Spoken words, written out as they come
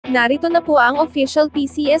Narito na po ang official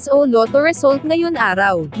PCSO Lotto result ngayon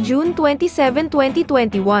araw, June 27,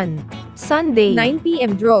 2021. Sunday. 9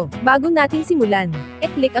 PM draw. Bago natin simulan,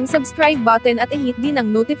 i-click ang subscribe button at i-hit din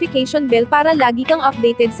ang notification bell para lagi kang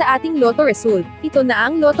updated sa ating Lotto result. Ito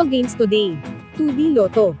na ang Lotto games today. 2D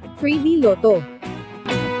Lotto, 3D Lotto,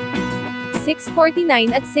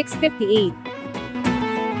 649 at 658.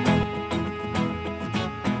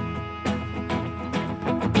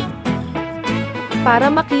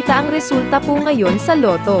 Para makita ang resulta po ngayon sa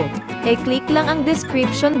Lotto, click lang ang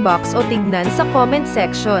description box o tignan sa comment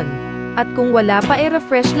section. At kung wala pa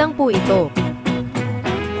refresh lang po ito.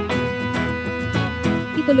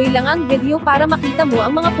 Ituloy lang ang video para makita mo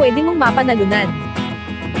ang mga pwede mong mapanalunan.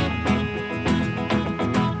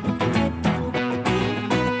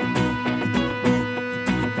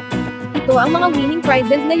 Ito ang mga winning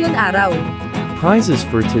prizes ngayon araw. Prizes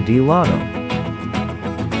for today Lotto.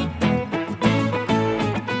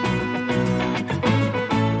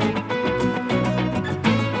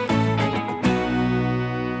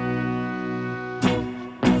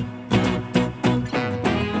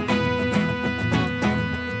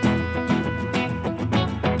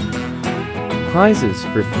 Prizes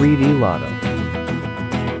for 3D Lotto.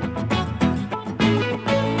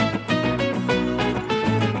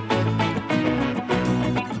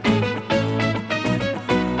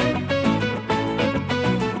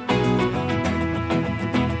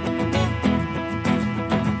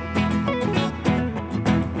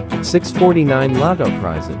 $649 Lotto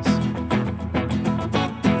prizes.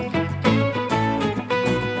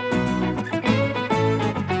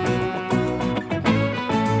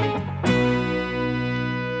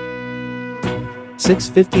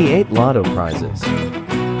 $658 Lotto prizes.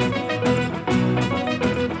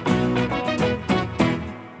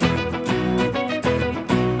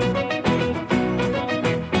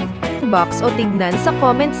 Box o tignan sa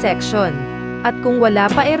comment section. At kung wala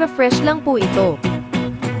pa refresh lang po ito.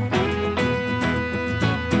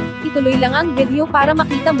 Ituloy lang ang video para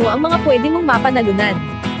makita mo ang mga pwede mong mapanalunan.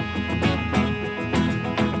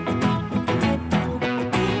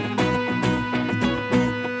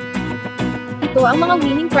 Ito ang mga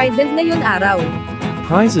winning prizes ngayon araw.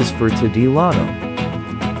 Prizes for today Lotto.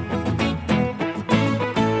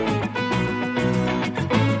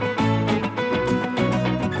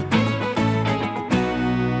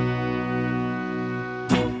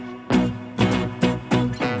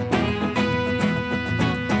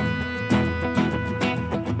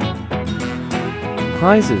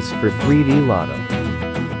 Prizes for 3D Lotto.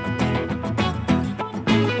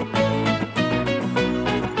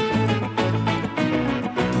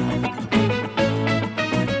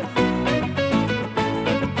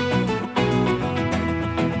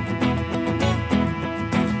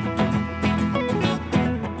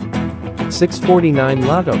 $649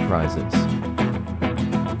 Lotto prizes.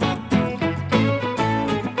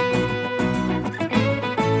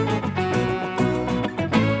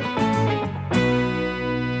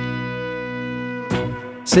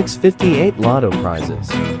 $658 Lotto prizes.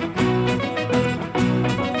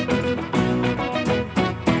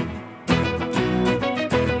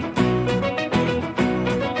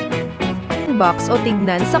 Box o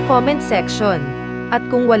tignan sa comment section. At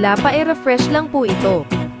kung wala pa refresh lang po ito.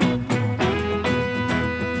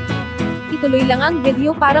 Ituloy lang ang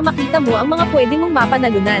video para makita mo ang mga pwede mong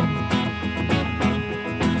mapanalunan.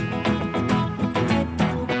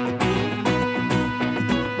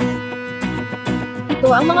 Ito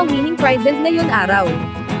ang mga winning prizes ngayon araw.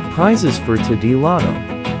 Prizes for today Lotto.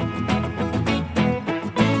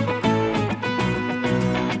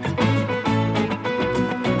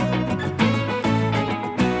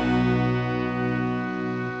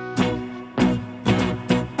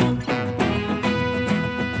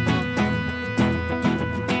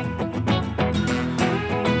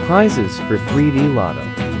 Prizes for 3D Lotto.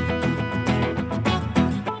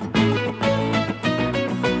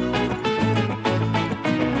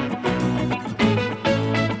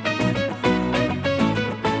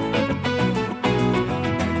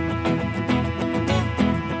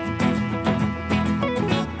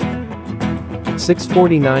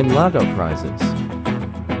 $649 Lotto prizes.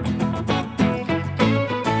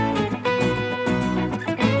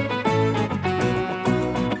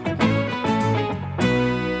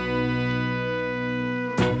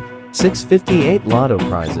 $658 Lotto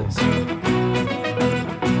prizes.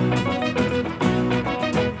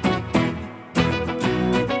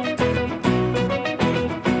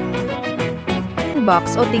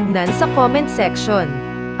 Box o tignan sa comment section.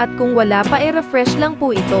 At kung wala pa refresh lang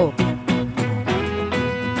po ito.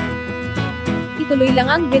 Ituloy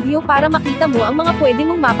lang ang video para makita mo ang mga pwede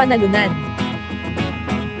mong mapanalunan.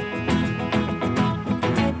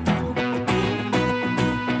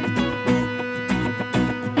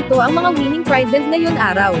 Ito ang mga winning prizes ngayon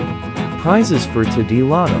araw. Prizes for today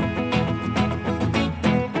Lotto.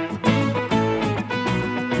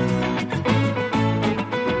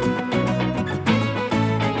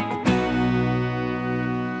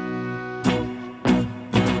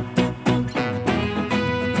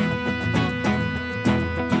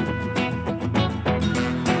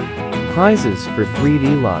 Prizes for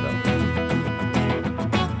 3D Lotto.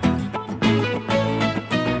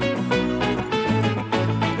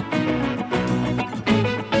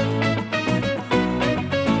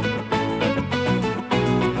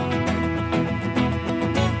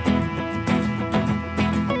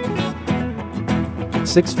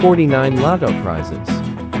 $649 Lotto prizes.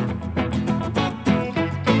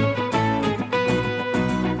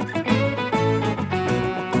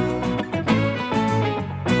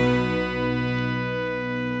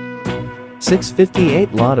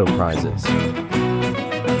 $658 Lotto prizes.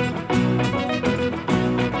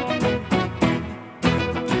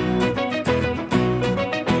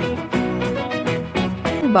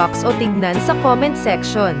 Box o tignan sa comment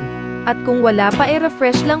section. At kung wala pa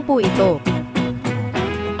refresh lang po ito.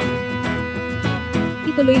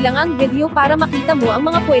 Ituloy lang ang video para makita mo ang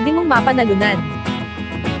mga pwede mong mapanalunan.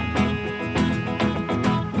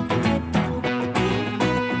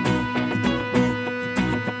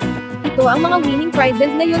 Ito ang mga winning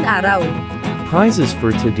prizes ngayon araw. Prizes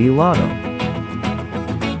for today Lotto.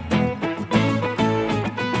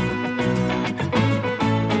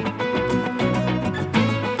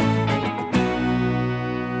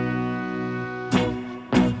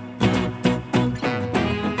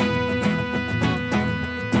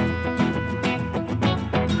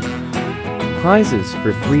 Prizes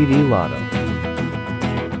for 3D Lotto.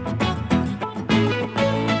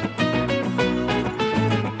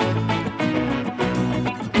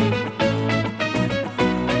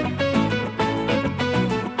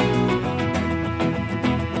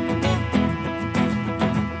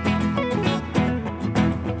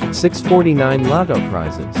 $649 Lotto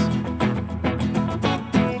prizes.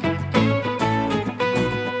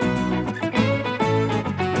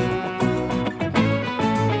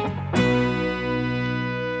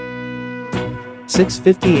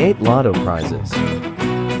 $658 Lotto prizes.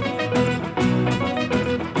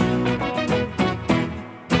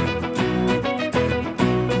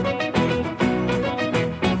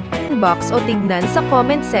 Box o tignan sa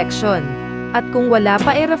comment section. At kung wala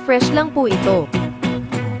pa refresh lang po ito.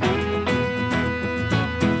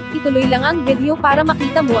 Ituloy lang ang video para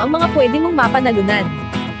makita mo ang mga pwede mong mapanalunan.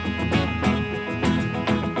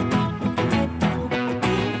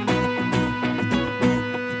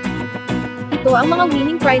 Ito ang mga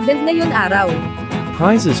winning prizes ngayon araw.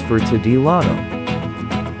 Prizes for today Lotto.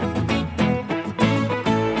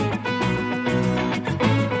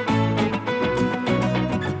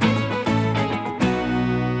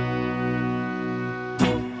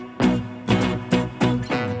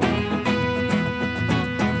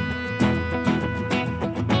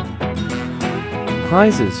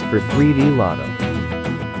 Prizes for 3D Lotto.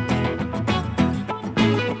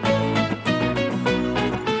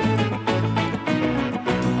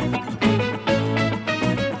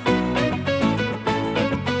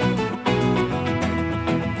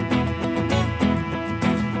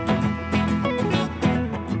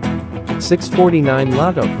 $649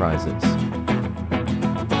 Lotto prizes.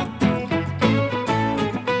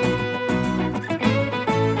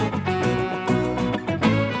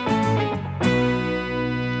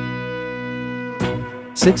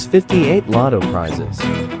 $658 Lotto prizes.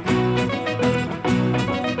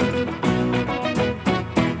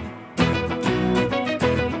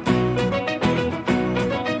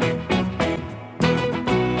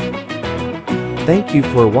 Thank you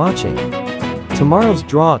for watching. Tomorrow's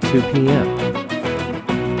draw 2 p.m.